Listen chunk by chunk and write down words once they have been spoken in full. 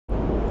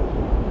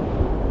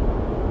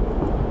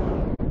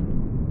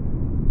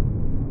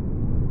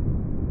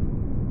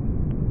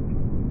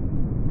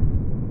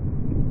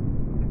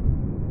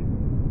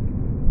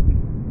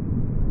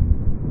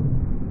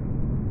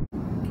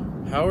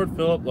Howard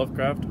Philip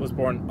Lovecraft was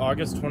born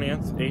August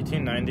 20th,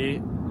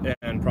 1890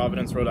 in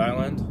Providence, Rhode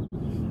Island,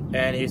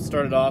 and he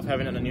started off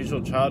having an unusual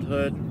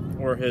childhood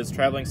where his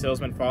traveling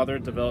salesman father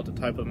developed a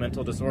type of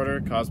mental disorder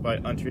caused by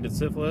untreated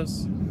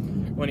syphilis.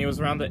 When he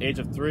was around the age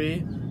of 3,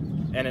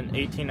 and in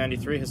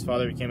 1893 his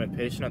father became a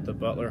patient at the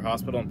Butler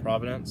Hospital in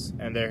Providence,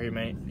 and there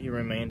he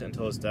remained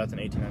until his death in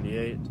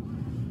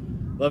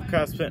 1898.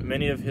 Lovecraft spent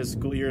many of his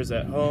school years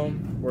at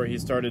home, where he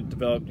started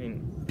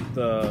developing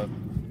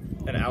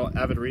an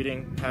avid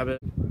reading habit.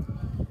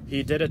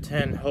 He did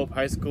attend Hope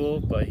High School,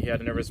 but he had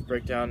a nervous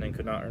breakdown and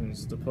could not earn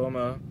his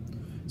diploma.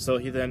 So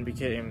he then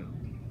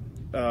became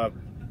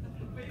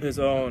his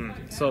own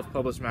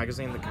self-published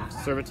magazine, The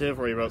Conservative,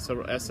 where he wrote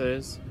several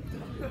essays.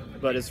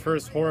 But his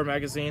first horror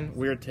magazine,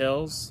 Weird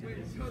Tales,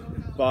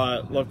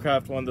 brought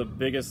Lovecraft one of the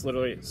biggest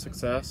literary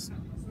success.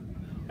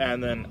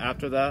 And then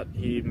after that,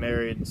 he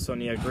married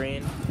Sonia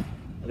Green.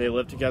 They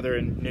lived together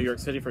in New York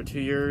City for 2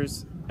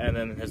 years, and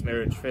then his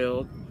marriage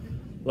failed.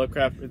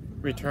 Lovecraft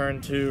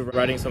returned to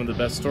writing some of the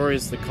best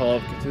stories. The Call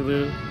of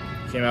Cthulhu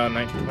came out in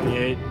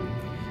 1928,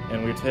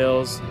 and Weird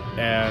Tales,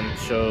 and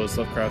shows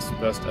Lovecraft's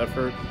best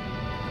effort.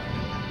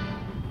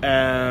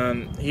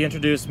 And he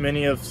introduced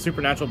many of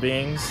supernatural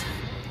beings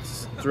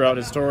throughout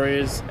his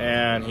stories,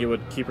 and he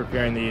would keep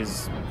appearing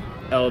these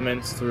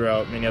elements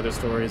throughout many other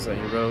stories that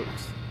he wrote.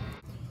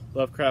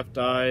 Lovecraft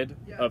died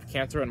of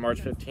cancer on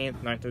March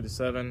 15th,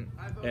 1937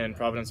 in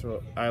Providence,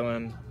 Rhode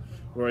Island,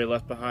 where he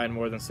left behind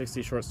more than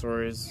 60 short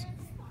stories.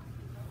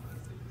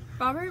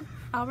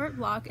 Albert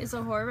Bloch is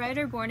a horror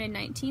writer born in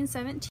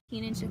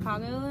 1917 in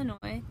Chicago,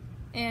 Illinois,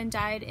 and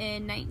died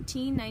in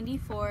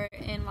 1994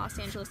 in Los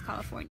Angeles,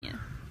 California.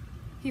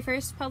 He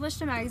first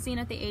published a magazine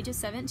at the age of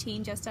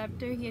 17, just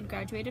after he had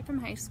graduated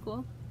from high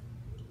school,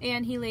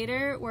 and he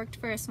later worked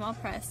for a small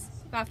press.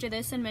 After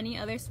this and many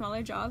other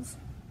smaller jobs,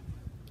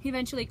 he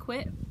eventually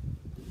quit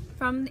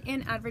from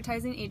an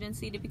advertising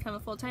agency to become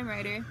a full-time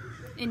writer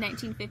in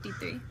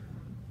 1953.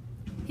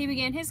 He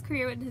began his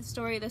career with his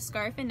story The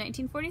Scarf in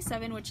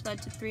 1947, which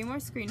led to 3 more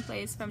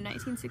screenplays from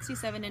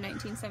 1967 to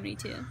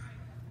 1972.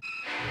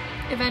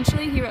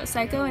 Eventually, he wrote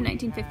Psycho in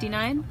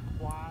 1959,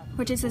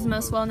 which is his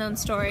most well-known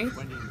story,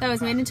 that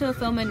was made into a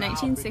film in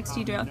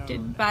 1960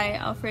 directed by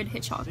Alfred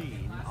Hitchcock.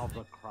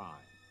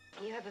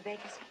 You have a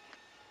vacancy?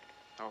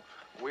 Oh,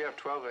 we have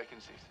 12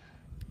 vacancies.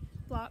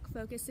 Bloch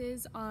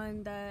focuses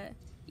on the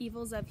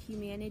evils of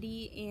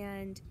humanity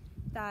and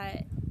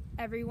that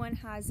everyone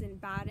has a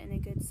bad and a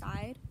good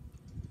side,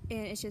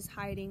 and it's just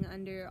hiding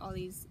under all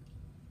these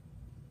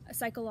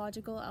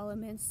psychological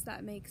elements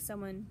that make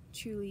someone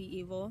truly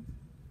evil.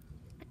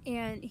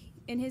 And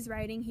in his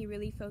writing, he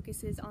really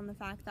focuses on the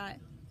fact that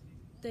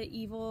the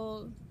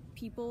evil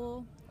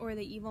people or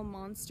the evil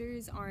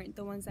monsters aren't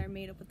the ones that are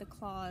made up with the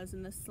claws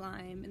and the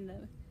slime and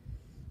the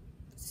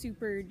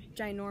super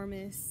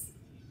ginormous,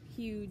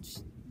 huge,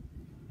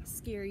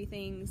 scary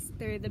things.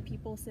 They're the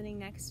people sitting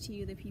next to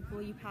you, the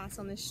people you pass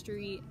on the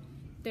street.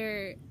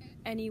 They're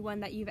anyone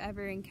that you've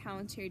ever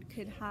encountered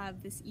could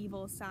have this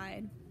evil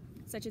side,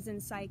 such as in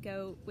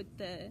Psycho with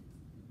the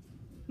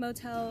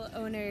motel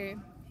owner.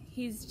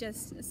 He's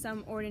just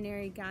some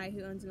ordinary guy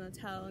who owns a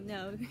motel.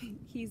 No,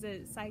 he's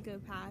a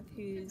psychopath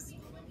who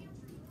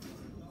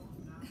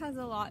has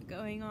a lot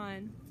going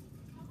on.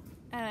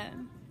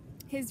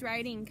 His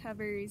writing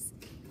covers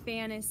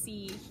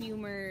fantasy,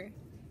 humor,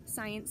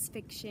 science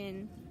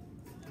fiction,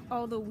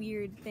 all the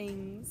weird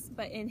things,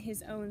 but in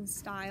his own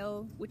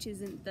style, which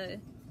isn't the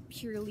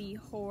purely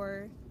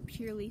horror,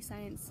 purely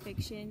science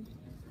fiction.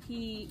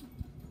 He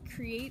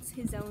creates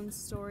his own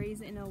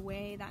stories in a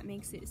way that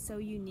makes it so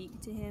unique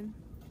to him.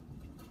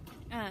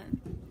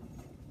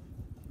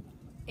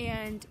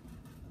 And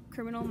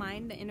Criminal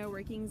Mind, the inner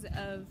workings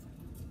of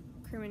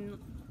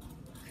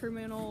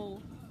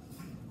criminal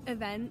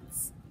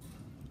events,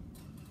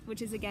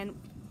 which is, again,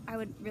 I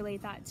would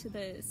relate that to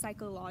the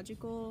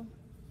psychological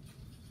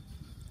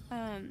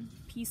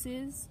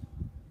pieces.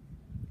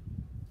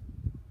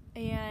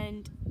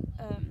 And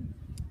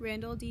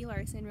Randall D.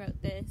 Larson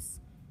wrote this,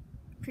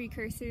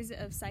 Precursors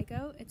of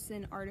Psycho. It's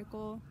an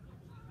article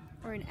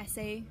or an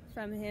essay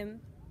from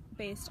him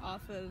based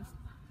off of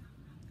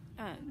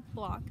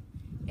Bloch.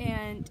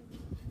 And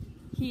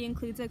he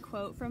includes a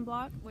quote from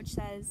Bloch which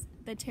says,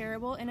 "The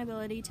terrible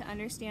inability to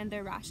understand the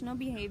irrational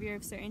behavior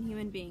of certain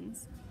human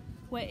beings.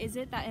 What is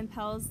it that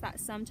impels that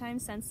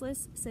sometimes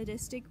senseless,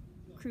 sadistic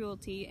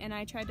cruelty? And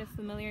I try to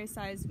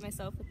familiarize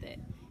myself with it,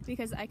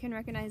 because I can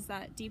recognize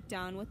that deep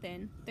down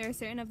within, there are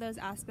certain of those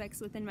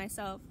aspects within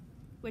myself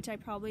which I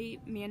probably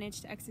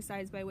managed to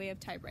exercise by way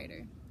of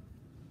typewriter."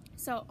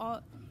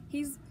 So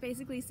he's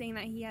basically saying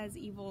that he has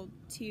evil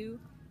too,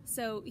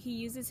 so he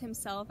uses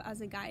himself as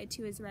a guide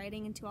to his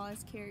writing and to all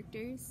his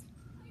characters,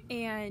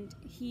 and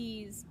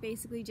he's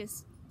basically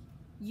just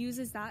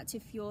uses that to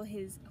fuel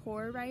his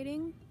horror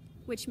writing,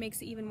 which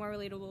makes it even more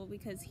relatable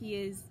because he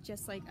is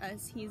just like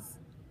us. He's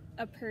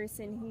a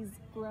person, he's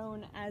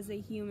grown as a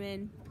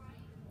human,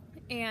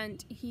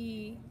 and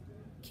he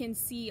can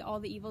see all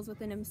the evils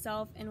within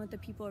himself and with the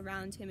people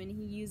around him, and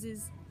he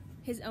uses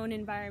his own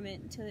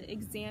environment to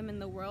examine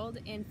the world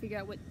and figure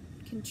out what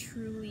can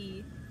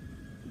truly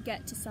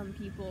get to some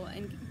people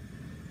and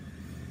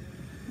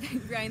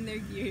grind their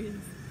gears.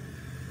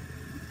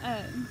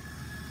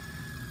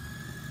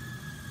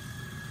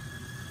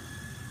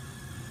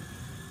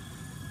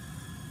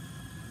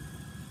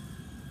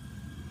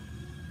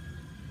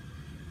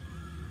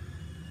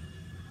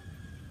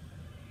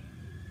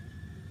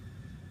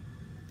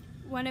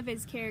 One of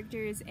his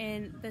characters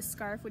in The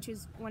Scarf, which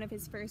is one of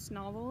his first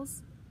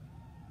novels,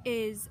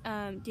 is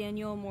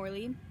Daniel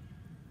Morley,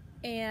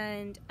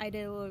 and I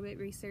did a little bit of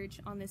research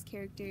on this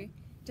character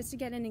just to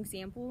get an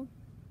example,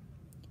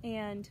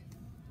 and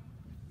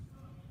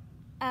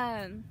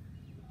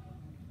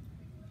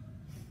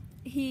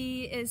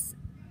he is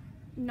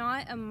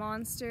not a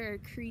monster or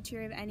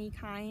creature of any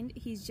kind.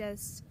 He's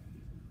just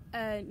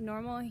a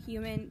normal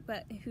human,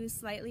 but who's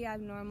slightly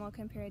abnormal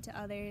compared to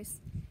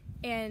others,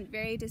 and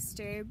very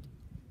disturbed.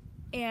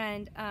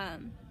 And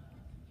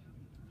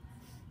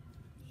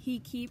he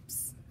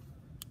keeps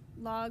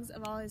logs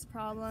of all his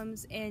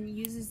problems and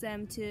uses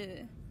them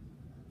to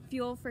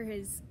fuel for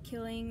his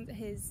killing.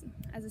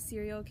 As a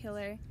serial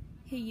killer,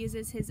 he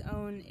uses his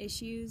own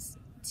issues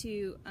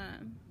to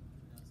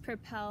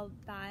propel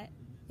that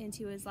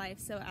into his life.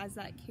 So as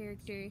that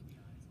character,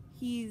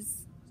 he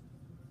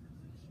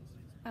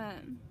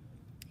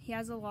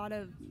has a lot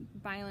of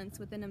violence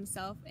within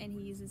himself, and he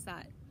uses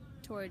that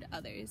toward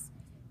others,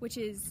 which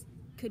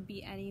could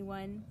be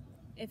anyone.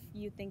 If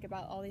you think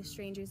about all these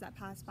strangers that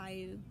pass by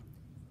you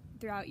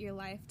throughout your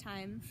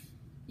lifetime,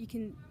 you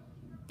can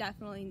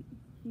definitely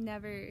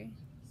never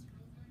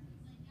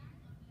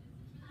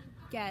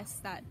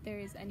guess that there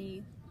is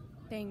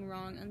anything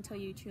wrong until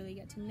you truly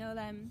get to know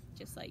them,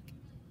 just like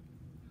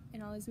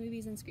in all his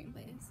movies and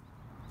screenplays.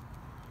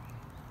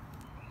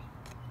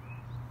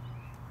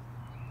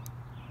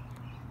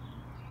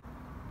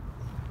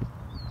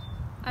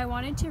 I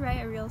wanted to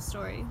write a real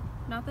story,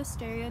 not the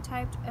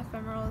stereotyped,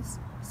 ephemeral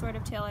sort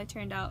of tale I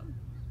turned out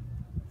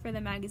for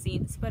the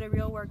magazines, but a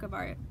real work of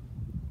art.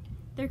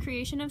 The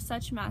creation of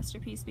such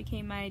masterpiece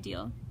became my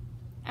ideal.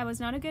 I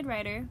was not a good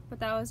writer, but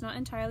that was not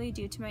entirely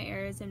due to my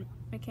errors in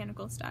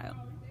mechanical style.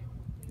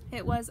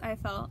 It was, I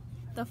felt,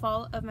 the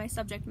fault of my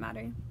subject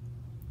matter.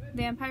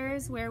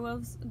 Vampires,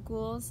 werewolves,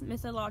 ghouls,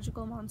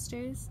 mythological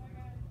monsters.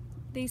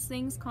 These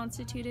things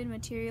constituted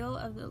material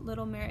of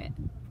little merit.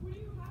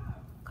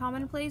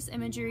 Commonplace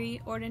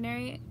imagery,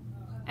 ordinary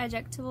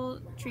adjectival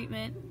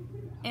treatment,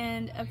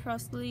 and a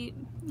prostly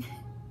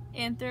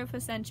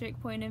anthropocentric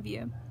point of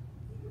view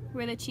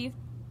were the chief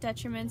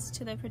detriments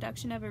to the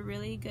production of a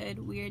really good,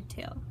 weird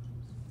tale.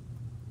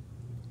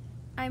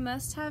 I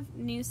must have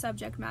new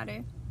subject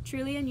matter,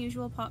 truly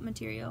unusual plot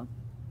material.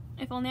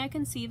 If only I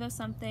conceive of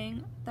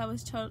something that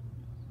was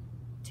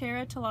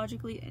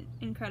teratologically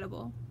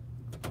incredible.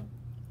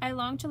 I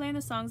longed to learn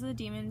the songs of the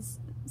demons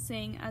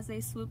sing as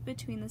they swoop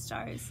between the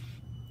stars,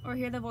 or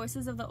hear the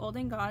voices of the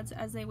olden gods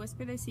as they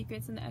whisper their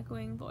secrets in the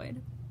echoing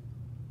void.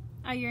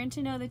 I yearned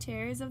to know the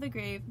terrors of the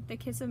grave, the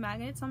kiss of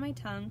maggots on my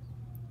tongue,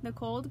 the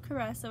cold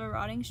caress of a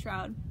rotting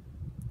shroud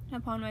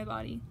upon my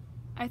body.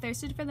 I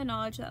thirsted for the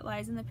knowledge that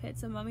lies in the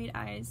pits of mummied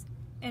eyes,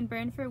 and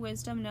burned for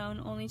wisdom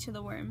known only to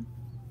the worm.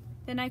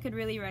 Then I could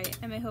really write,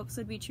 and my hopes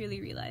would be truly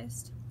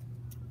realized.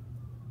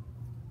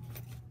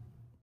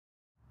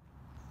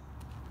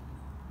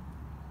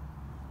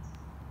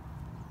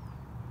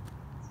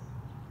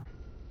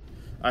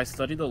 I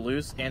studied the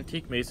loose,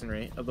 antique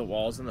masonry of the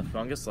walls in the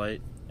fungus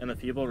light and the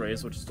feeble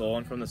rays which stole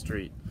in from the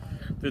street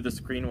through the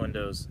screen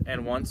windows,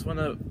 and once when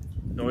the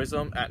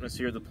noisome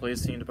atmosphere of the place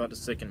seemed about to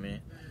sicken me,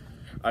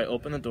 I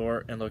opened the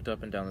door and looked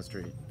up and down the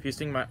street,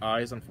 feasting my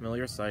eyes on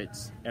familiar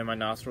sights and my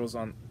nostrils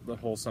on the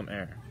wholesome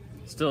air.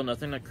 Still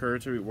nothing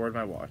occurred to reward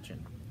my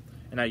watching,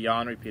 and I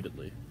yawned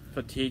repeatedly,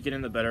 fatigue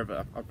getting the better of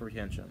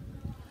apprehension.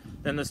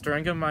 Then the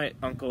stirring of my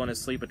uncle in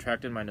his sleep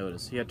attracted my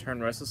notice. He had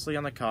turned restlessly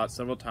on the cot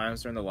several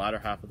times during the latter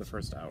half of the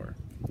first hour,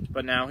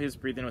 but now he was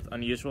breathing with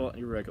unusual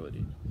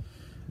irregularity,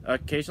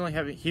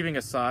 occasionally heaving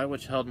a sigh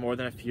which held more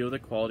than a few of the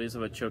qualities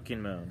of a choking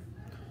moan.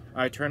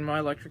 I turned my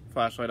electric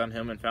flashlight on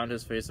him and found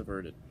his face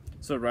averted.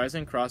 So rising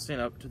and crossing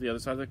up to the other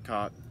side of the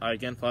cot, I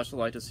again flashed the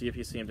light to see if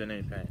he seemed in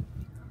any pain.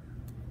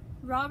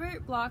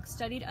 Robert Bloch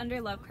studied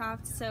under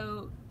Lovecraft,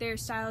 so their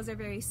styles are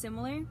very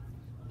similar,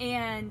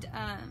 and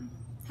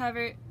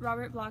however,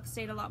 Robert Bloch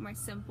stayed a lot more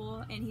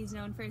simple, and he's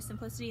known for his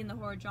simplicity in the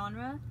horror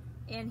genre,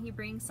 and he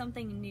brings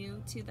something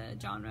new to the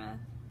genre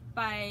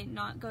by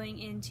not going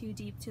in too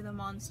deep to the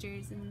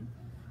monsters and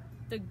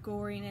the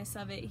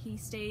goriness of it. He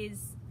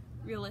stays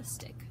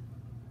realistic.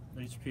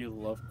 H.P.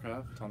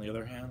 Lovecraft, on the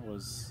other hand,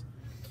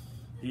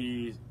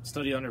 he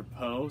studied under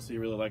Poe, so he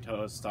really liked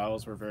how his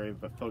styles were very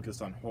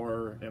focused on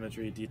horror,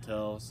 imagery,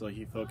 detail, so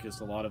he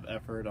focused a lot of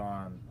effort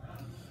on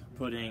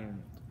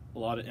putting a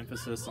lot of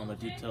emphasis on the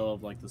detail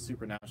of like the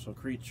supernatural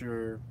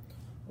creature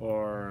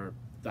or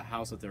the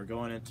house that they're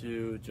going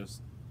into.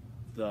 Just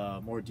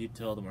the more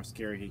detailed, the more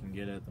scary he can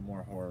get it, the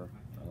more horror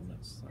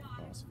elements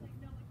are possible.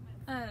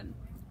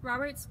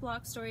 Robert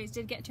Bloch's stories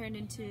did get turned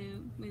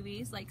into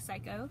movies like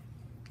Psycho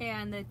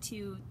and the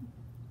two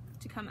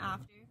to come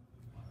after.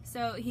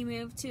 So he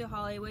moved to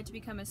Hollywood to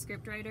become a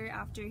scriptwriter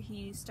after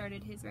he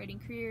started his writing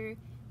career,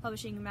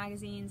 publishing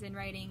magazines and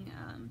writing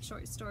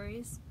short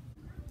stories.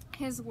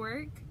 His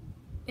work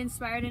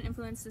inspired and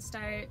influenced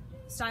the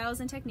styles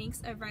and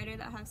techniques of writer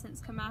that have since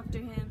come after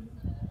him,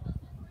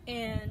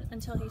 and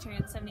until he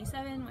turned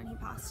 77 when he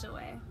passed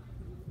away.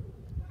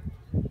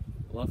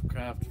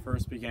 Lovecraft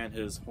first began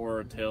his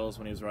horror tales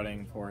when he was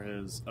writing for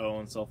his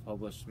own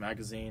self-published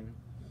magazine,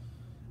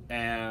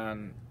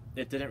 and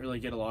it didn't really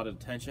get a lot of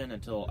attention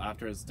until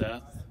after his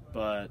death,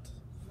 but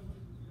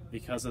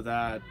because of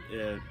that,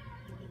 it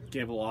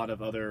gave a lot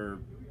of other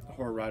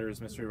horror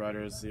writers, mystery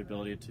writers, the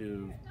ability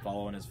to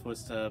follow in his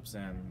footsteps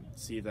and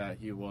see that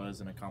he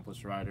was an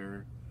accomplished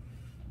writer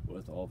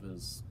with all of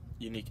his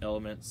unique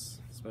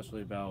elements,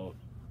 especially about,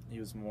 he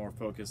was more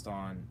focused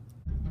on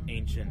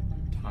ancient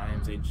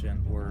times,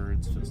 ancient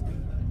words. Just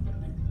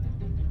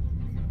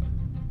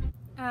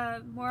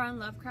more on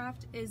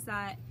Lovecraft is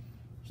that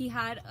he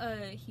had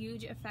a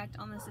huge effect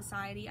on the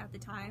society at the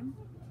time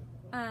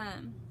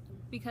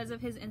because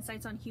of his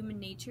insights on human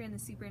nature and the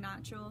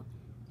supernatural,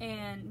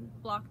 and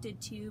Bloch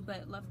did too,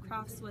 but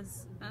Lovecraft's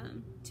was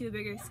to a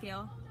bigger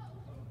scale.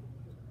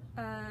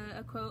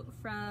 A quote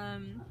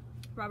from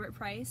Robert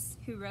Price,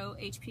 who wrote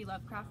H.P.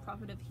 Lovecraft,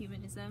 Prophet of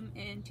Humanism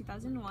in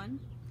 2001,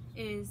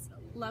 is,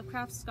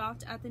 "Lovecraft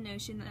scoffed at the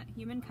notion that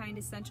humankind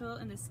is central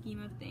in the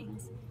scheme of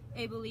things,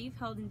 a belief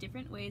held in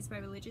different ways by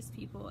religious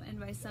people and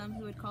by some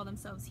who would call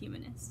themselves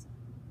humanists."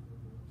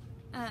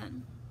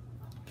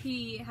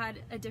 He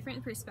had a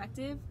different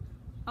perspective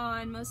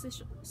on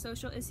most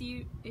social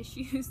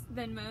issues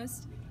than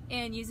most,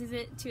 and uses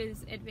it to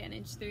his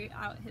advantage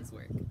throughout his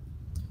work.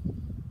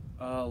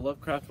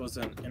 Lovecraft was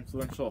an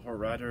influential horror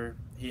writer.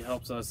 He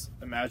helps us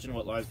imagine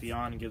what lies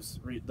beyond and gives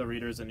the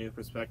readers a new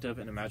perspective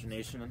and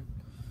imagination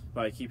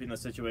by keeping the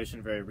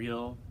situation very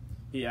real.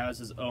 He adds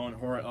his own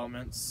horror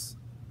elements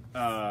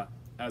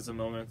as the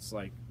moments,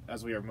 like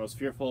as we are most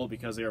fearful,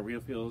 because they are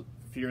real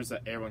fears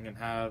that everyone can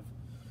have,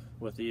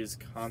 with these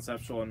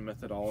conceptual and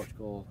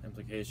methodological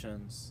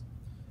implications.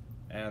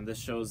 And this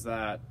shows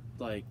that,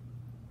 like,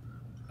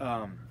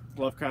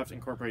 Lovecraft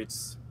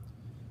incorporates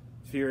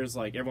fears,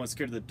 like everyone's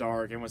scared of the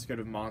dark, everyone's scared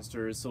of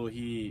monsters, so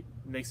he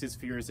makes his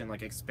fears and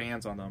like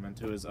expands on them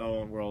into his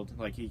own world.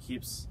 Like he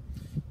keeps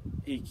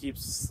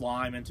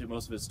slime into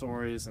most of his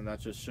stories, and that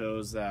just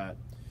shows that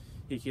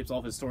he keeps all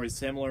of his stories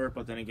similar,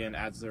 but then again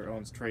adds their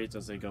own traits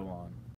as they go on.